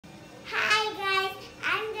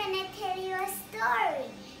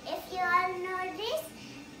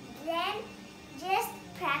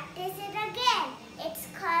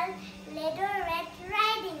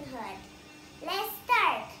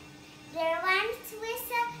was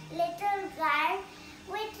a little girl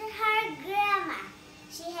with her grandma.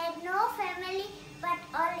 She had no family but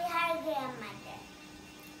only her grandmother.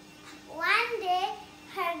 One day,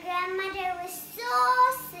 her grandmother was so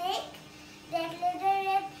sick that Little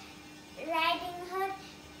Red Riding Hood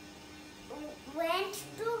went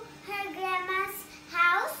to her grandma's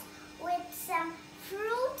house with some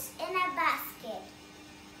fruits in a basket.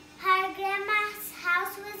 Her grandma's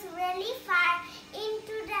house was really far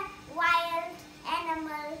into the wild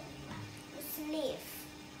animals live.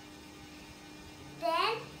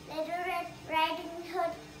 Then Little Red Riding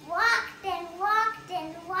Hood walked and walked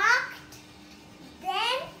and walked.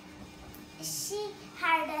 Then she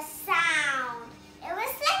heard a sound. It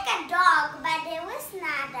was like a dog, but it was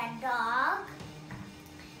not a dog.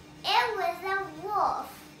 It was a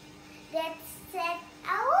wolf that said,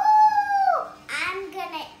 "Oh, I'm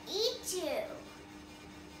gonna eat you."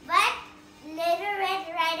 But Little Red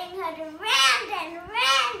Riding Hood ran and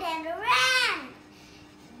ran and ran.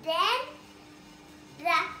 Then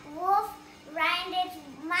the wolf ran it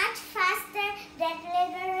much faster that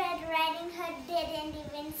Little Red Riding Hood didn't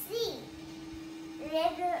even see.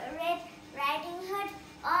 Little Red Riding Hood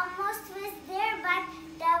almost was there, but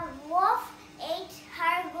the wolf ate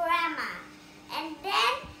her grandma. And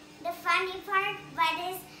then the funny part, but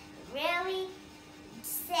is really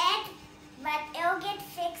sad, but it'll get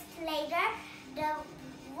fixed later. The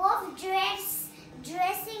wolf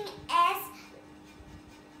dressing as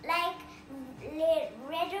like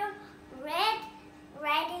Red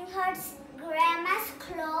Riding Hood's grandma's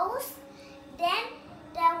clothes. Then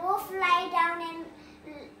the wolf lie down in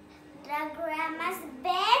the grandma's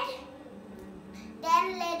bed.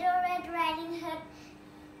 Then Little Red Riding Hood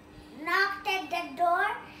knocked at the door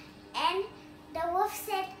and the wolf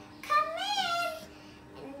said, "Come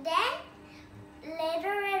in." And then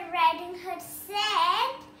Little Red Riding Hood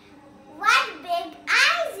said, "What big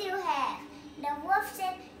eyes you have." The wolf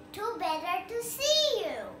said, "Too better to see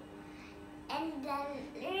you." And the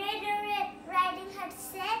Little Red Riding Hood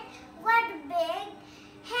said, "What big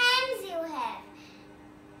hands you have."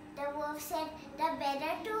 The wolf said, "The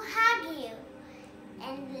better to hug you."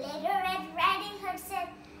 And Little Red Riding Hood said,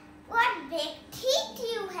 "What big teeth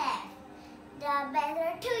you have." The better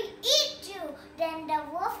to eat you. Then the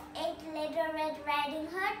wolf ate Little Red Riding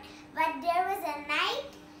Hood, but there was a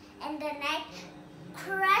knight, and the knight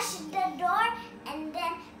crushed the door and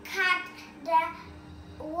then cut the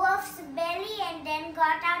wolf's belly and then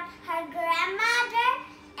got out her grandmother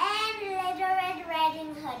and Little Red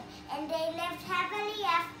Riding Hood. And they lived happily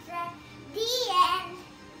after. The end.